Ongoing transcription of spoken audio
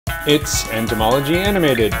It's Entomology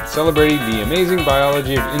Animated, celebrating the amazing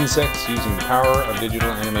biology of insects using the power of digital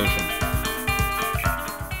animation.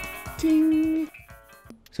 Ding!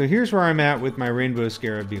 So here's where I'm at with my Rainbow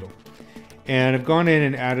Scarab Beetle. And I've gone in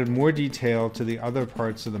and added more detail to the other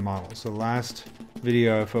parts of the model. So last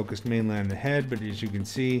video I focused mainly on the head, but as you can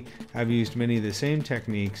see, I've used many of the same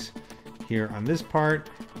techniques here on this part,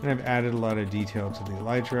 and I've added a lot of detail to the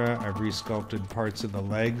elytra. I've resculpted parts of the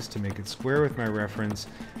legs to make it square with my reference,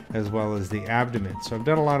 as well as the abdomen. So I've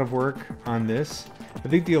done a lot of work on this. I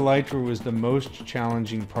think the elytra was the most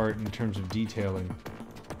challenging part in terms of detailing,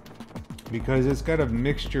 because it's got a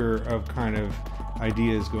mixture of kind of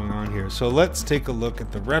ideas going on here. So let's take a look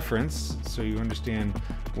at the reference so you understand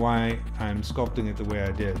why I'm sculpting it the way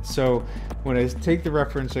I did. So when I take the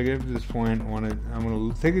reference, I get to this point, I'm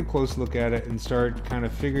going to take a close look at it and start kind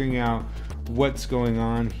of figuring out what's going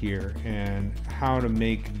on here and how to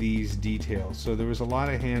make these details. So there was a lot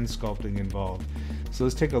of hand sculpting involved. So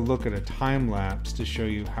let's take a look at a time lapse to show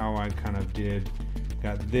you how I kind of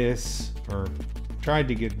got this, or tried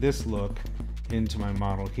to get this look into my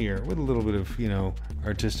model here with a little bit of,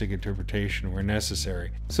 artistic interpretation where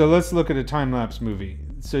necessary. So let's look at a time-lapse movie.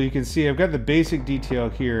 So you can see I've got the basic detail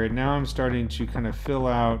here, and now I'm starting to kind of fill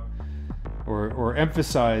out or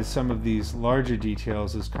emphasize some of these larger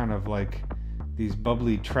details as kind of like these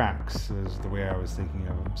bubbly tracks, is the way I was thinking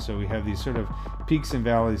of them. So we have these sort of peaks and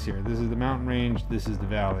valleys here. This is the mountain range, this is the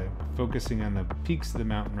valley. I'm focusing on the peaks of the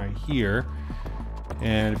mountain right here.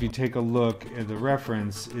 And if you take a look at the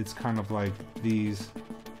reference, it's kind of like these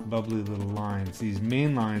bubbly little lines, these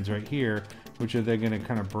main lines right here, which are then going to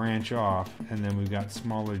kind of branch off, and then we've got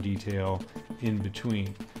smaller detail in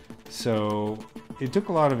between. So it took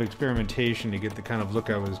a lot of experimentation to get the kind of look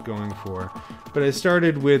I was going for. But I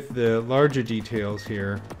started with the larger details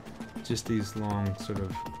here, just these long sort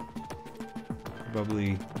of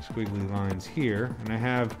bubbly squiggly lines here, and I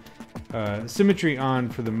have symmetry on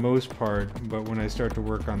for the most part, but when I start to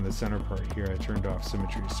work on the center part here, I turned off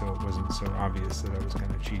symmetry so it wasn't so obvious that I was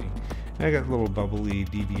kind of cheating. And I got little bubbly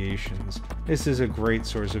deviations. This is a great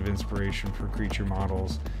source of inspiration for creature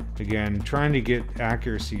models. Again, trying to get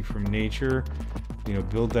accuracy from nature,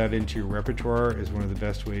 build that into your repertoire is one of the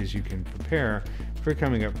best ways you can prepare for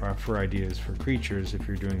coming up for ideas for creatures if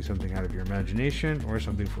you're doing something out of your imagination or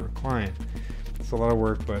something for a client. It's a lot of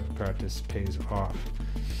work, but practice pays off.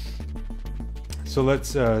 So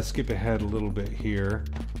let's skip ahead a little bit here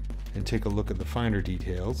and take a look at the finer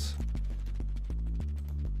details.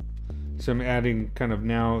 So I'm adding kind of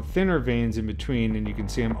now thinner veins in between, and you can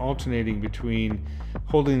see I'm alternating between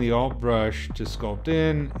holding the alt brush to sculpt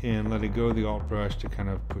in and letting go of the alt brush to kind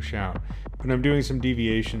of push out. But I'm doing some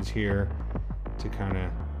deviations here to kind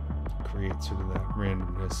of create sort of that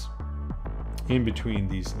randomness in between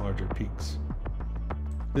these larger peaks.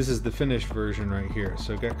 This is the finished version right here.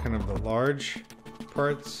 So I've got kind of the large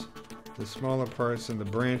parts, the smaller parts, and the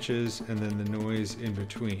branches, and then the noise in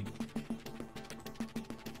between.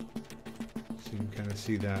 So you can kind of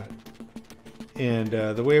see that. And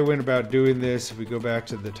the way I went about doing this, if we go back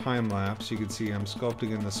to the time lapse, you can see I'm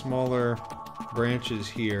sculpting in the smaller branches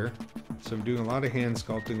here. So I'm doing a lot of hand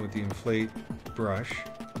sculpting with the inflate brush.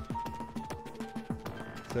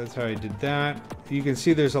 So that's how I did that. You can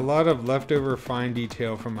see there's a lot of leftover fine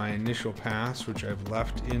detail from my initial pass, which I've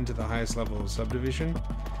left into the highest level of subdivision.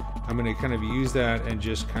 I'm going to kind of use that and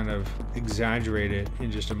just kind of exaggerate it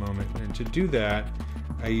in just a moment. And to do that,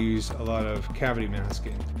 I use a lot of cavity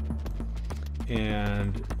masking.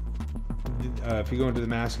 And if you go into the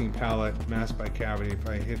masking palette, mask by cavity, if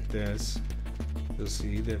I hit this, you'll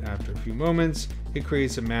see that after a few moments, it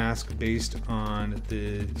creates a mask based on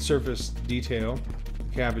the surface detail, the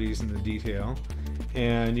cavities in the detail.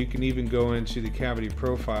 And you can even go into the cavity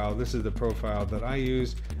profile. This is the profile that I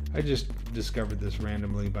use. I just discovered this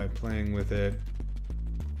randomly by playing with it.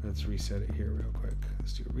 Let's reset it here real quick.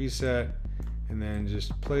 Let's do a reset, and then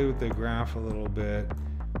just play with the graph a little bit.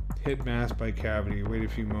 Hit mask by cavity, wait a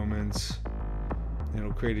few moments.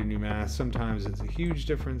 It'll create a new mask. Sometimes it's a huge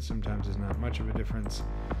difference, sometimes it's not much of a difference.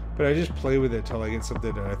 But I just play with it till I get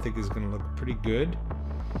something that I think is going to look pretty good.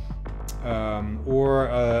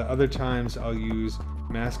 Other times I'll use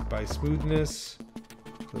mask by smoothness.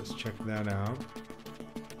 So let's check that out.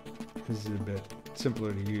 This is a bit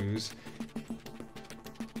simpler to use.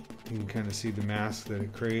 You can kind of see the mask that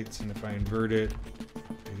it creates, and if I invert it,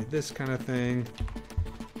 I get this kind of thing.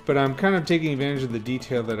 But I'm kind of taking advantage of the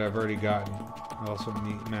detail that I've already gotten. Also,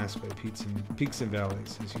 mask by peaks and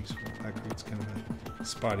valleys is useful. That creates kind of a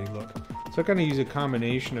spotty look. So I kind of use a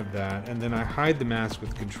combination of that, and then I hide the mask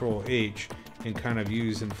with Control H, and kind of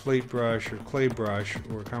use inflate brush or clay brush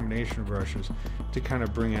or a combination of brushes to kind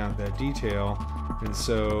of bring out that detail. And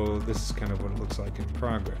so this is kind of what it looks like in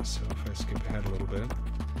progress. So if I skip ahead a little bit,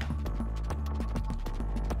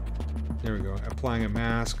 there we go, applying a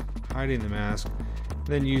mask, hiding the mask,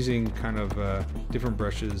 then using kind of different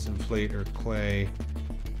brushes, inflate or clay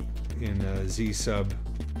in Z sub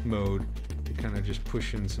mode to kind of just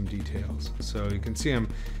push in some details. So you can see I'm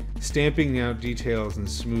stamping out details and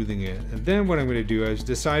smoothing it. And then what I'm going to do, I've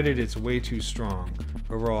decided it's way too strong.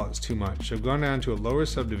 Overall, it's too much. So I've gone down to a lower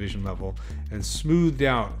subdivision level and smoothed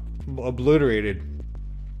out, obliterated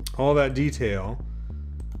all that detail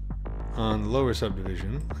on the lower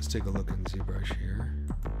subdivision. Let's take a look in ZBrush here.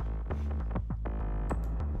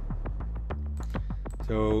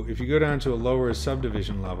 So if you go down to a lower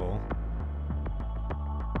subdivision level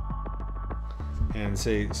and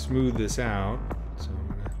say smooth this out, so I'm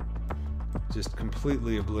gonna just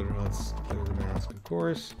completely obliterate, let's clear the mask of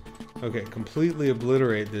course. Okay, completely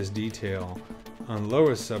obliterate this detail on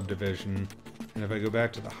lowest subdivision, and if I go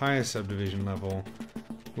back to the highest subdivision level,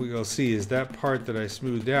 what you'll see is that part that I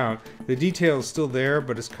smoothed out, the detail is still there,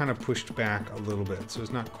 but it's kind of pushed back a little bit, so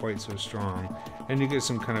it's not quite so strong. And you get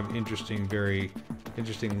some kind of interesting, very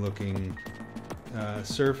interesting looking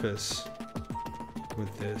surface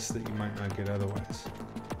with this that you might not get otherwise.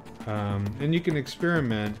 And you can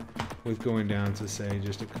experiment with going down to say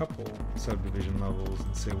just a couple subdivision levels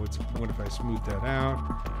and say what if I smooth that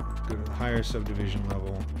out, go to the higher subdivision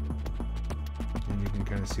level, and you can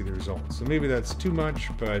kind of see the results. So maybe that's too much,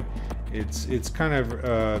 but it's kind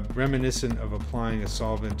of reminiscent of applying a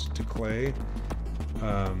solvent to clay,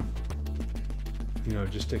 you know,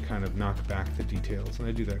 just to kind of knock back the details, and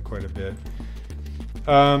I do that quite a bit.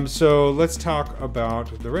 So let's talk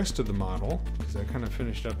about the rest of the model, because I kind of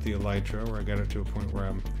finished up the elytra where I got it to a point where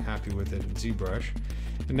I'm happy with it in ZBrush.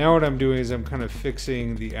 And now what I'm doing is I'm kind of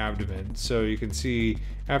fixing the abdomen. So you can see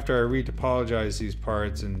after I retopologize these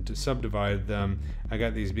parts and to subdivide them, I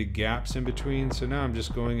got these big gaps in between. So now I'm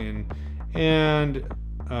just going in and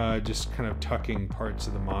just kind of tucking parts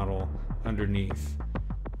of the model underneath,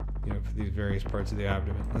 you know, for these various parts of the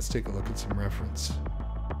abdomen. Let's take a look at some reference.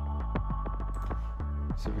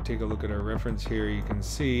 So if we take a look at our reference here, you can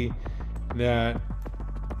see that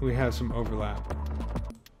we have some overlap.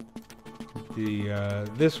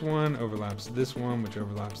 This one overlaps this one, which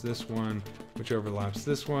overlaps this one, which overlaps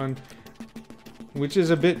this one, which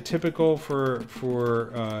is a bit typical for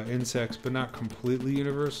insects, but not completely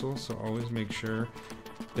universal. So always make sure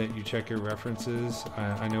that you check your references.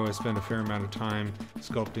 I know I spent a fair amount of time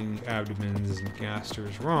sculpting abdomens and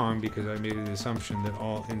gasters wrong because I made the assumption that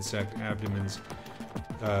all insect abdomens,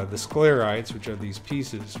 the sclerites, which are these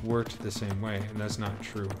pieces, worked the same way, and that's not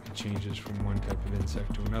true. It changes from one type of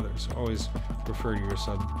insect to another, so always refer to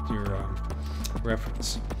your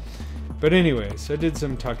reference. But anyways, I did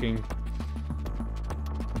some tucking.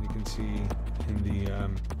 You can see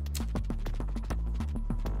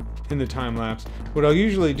in the time lapse. What I'll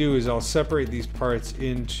usually do is I'll separate these parts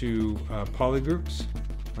into polygroups,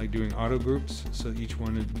 like doing auto groups, so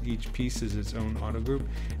each piece is its own auto group,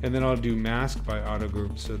 and then I'll do mask by auto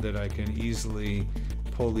group so that I can easily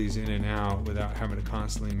pull these in and out without having to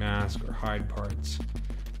constantly mask or hide parts,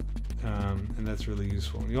 and that's really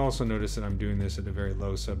useful. You also notice that I'm doing this at a very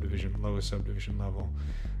lowest subdivision level,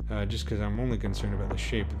 just because I'm only concerned about the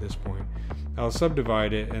shape at this point. I'll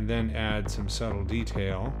subdivide it and then add some subtle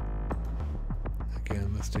detail.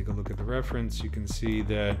 Again, let's take a look at the reference. You can see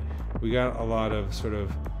that we got a lot of sort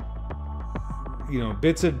of, you know,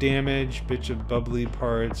 bits of damage, bits of bubbly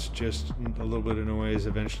parts, just a little bit of noise.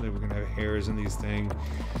 Eventually we're going to have hairs in these things.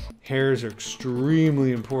 Hairs are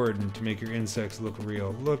extremely important to make your insects look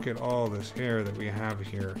real. Look at all this hair that we have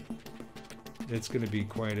here. It's going to be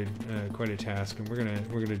quite a task, and we're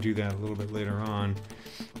gonna do that a little bit later on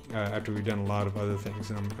after we've done a lot of other things.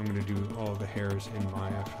 And I'm going to do all the hairs in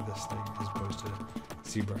Maya for this thing as opposed to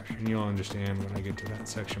ZBrush, and you'll understand when I get to that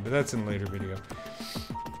section, but that's in a later video.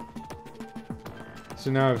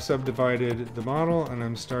 So now I've subdivided the model, and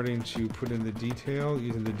I'm starting to put in the detail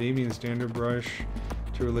using the Damien standard brush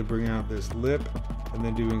to really bring out this lip, and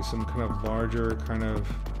then doing some kind of larger kind of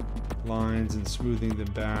lines and smoothing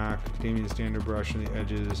them back. Damien standard brush on the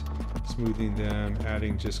edges, smoothing them,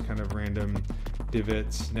 adding just kind of random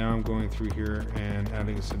divots. Now I'm going through here and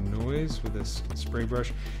adding some noise with this spray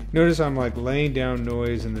brush. Notice I'm like laying down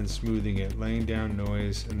noise and then smoothing it, laying down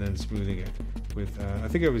noise and then smoothing it with I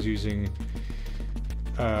think I was using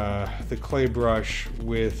the clay brush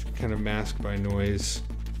with kind of mask by noise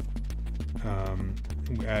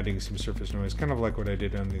adding some surface noise, kind of like what I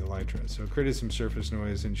did on the elytra. So it created some surface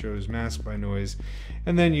noise and shows mask by noise,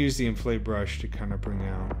 and then use the inflate brush to kind of bring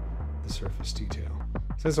out the surface detail.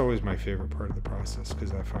 So that's always my favorite part of the process,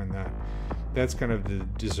 because I find that that's kind of the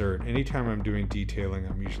dessert. Anytime I'm doing detailing,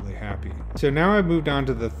 I'm usually happy. So now I've moved on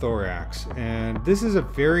to the thorax, and this is a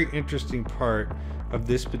very interesting part of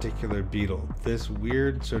this particular beetle, this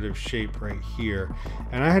weird sort of shape right here.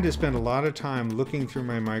 And I had to spend a lot of time looking through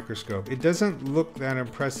my microscope. It doesn't look that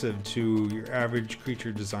impressive to your average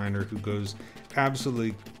creature designer who goes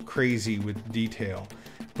absolutely crazy with detail.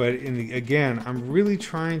 But again, I'm really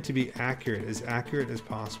trying to be accurate as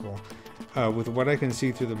possible with what I can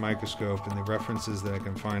see through the microscope and the references that I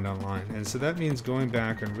can find online. And so that means going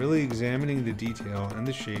back and really examining the detail and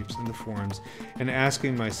the shapes and the forms and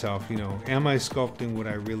asking myself, you know, am I sculpting what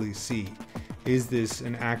I really see? Is this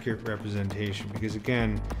an accurate representation? Because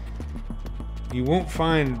again, you won't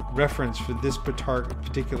find reference for this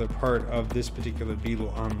particular part of this particular beetle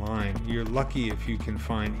online. You're lucky if you can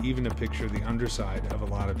find even a picture of the underside of a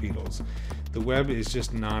lot of beetles. The web is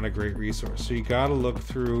just not a great resource. So you gotta look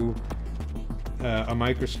through a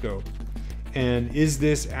microscope. And is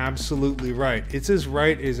this absolutely right? It's as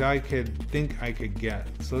right as I could think I could get.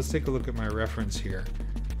 So let's take a look at my reference here.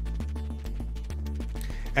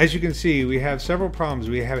 As you can see, we have several problems.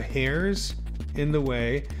 We have hairs in the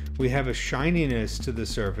way. We have a shininess to the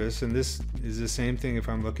surface, and this is the same thing if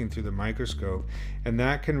I'm looking through the microscope, and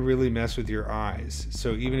that can really mess with your eyes.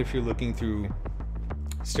 So even if you're looking through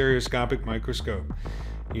stereoscopic microscope,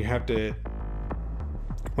 you have to,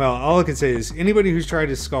 well, all I can say is anybody who's tried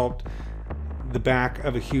to sculpt the back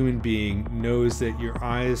of a human being knows that your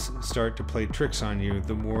eyes start to play tricks on you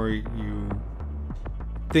the more you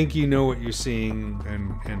think you know what you're seeing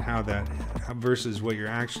and how that versus what you're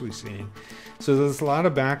actually seeing. So there's a lot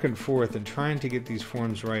of back and forth and trying to get these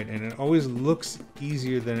forms right, and it always looks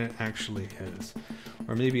easier than it actually is.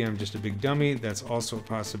 Or maybe I'm just a big dummy, that's also a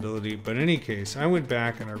possibility. But in any case, I went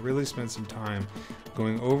back and I really spent some time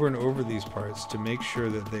going over and over these parts to make sure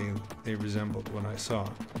that they resembled what I saw.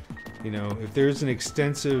 You know, if there's an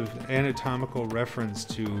extensive anatomical reference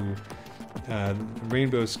to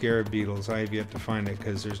Rainbow Scarab Beetles, I have yet to find it,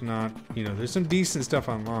 because there's not, you know, there's some decent stuff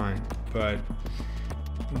online, but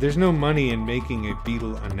there's no money in making a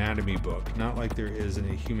beetle anatomy book, not like there is in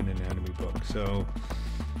a human anatomy book. So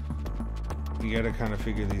you got to kind of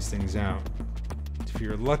figure these things out. If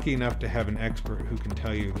you're lucky enough to have an expert who can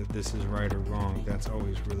tell you that this is right or wrong, that's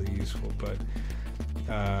always really useful. But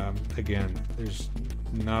again, there's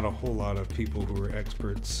not a whole lot of people who are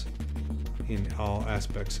experts in all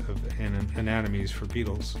aspects of anatomies for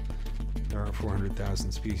beetles. There are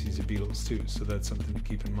 400,000 species of beetles too, so that's something to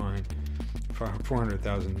keep in mind.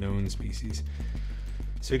 400,000 known species.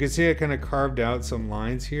 So you can see I kind of carved out some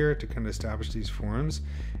lines here to kind of establish these forms,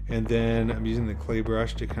 and then I'm using the clay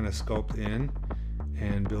brush to kind of sculpt in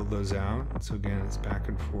and build those out. So again, it's back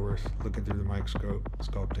and forth, looking through the microscope,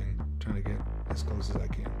 sculpting, trying to get as close as I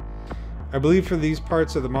can. I believe for these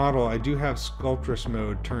parts of the model, I do have sculptress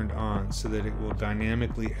mode turned on so that it will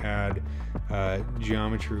dynamically add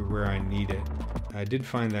geometry where I need it. I did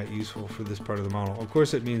find that useful for this part of the model. Of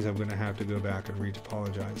course, it means I'm going to have to go back and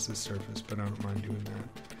retopologize this surface, but I don't mind doing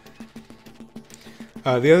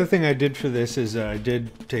that. The other thing I did for this is I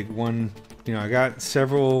did take one, you know, I got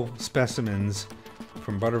several specimens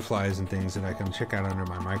from butterflies and things that I can check out under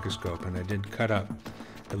my microscope, and I did cut up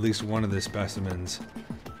at least one of the specimens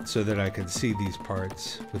so that I could see these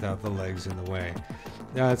parts without the legs in the way.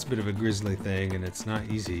 Now it's a bit of a grisly thing, and it's not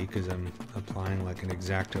easy because I'm applying like an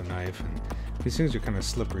X-Acto knife, and these things are kind of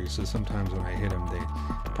slippery, so sometimes when I hit them, the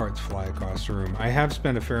parts fly across the room. I have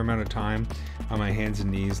spent a fair amount of time on my hands and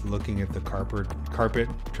knees looking at the carpet,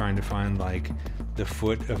 trying to find like the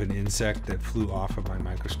foot of an insect that flew off of my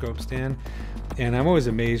microscope stand, and I'm always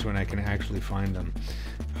amazed when I can actually find them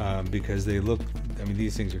because they look, I mean,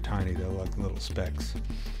 these things are tiny, they're like little specks.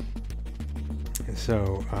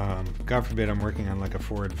 So God forbid I'm working on like a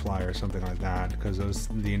forward fly or something like that, because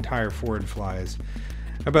the entire forward fly is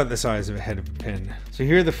about the size of a head of a pin. So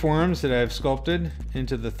here are the forms that I've sculpted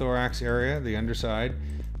into the thorax area, the underside.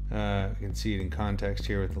 You can see it in context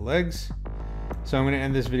here with the legs. So I'm going to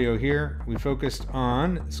end this video here. We focused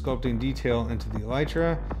on sculpting detail into the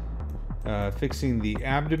elytra, fixing the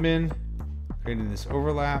abdomen, creating this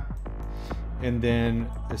overlap, and then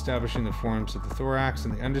establishing the forms of the thorax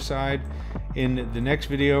and the underside. In the next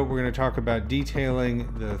video, we're going to talk about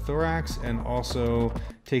detailing the thorax and also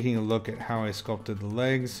taking a look at how I sculpted the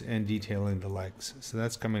legs and detailing the legs. So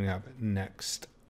that's coming up next.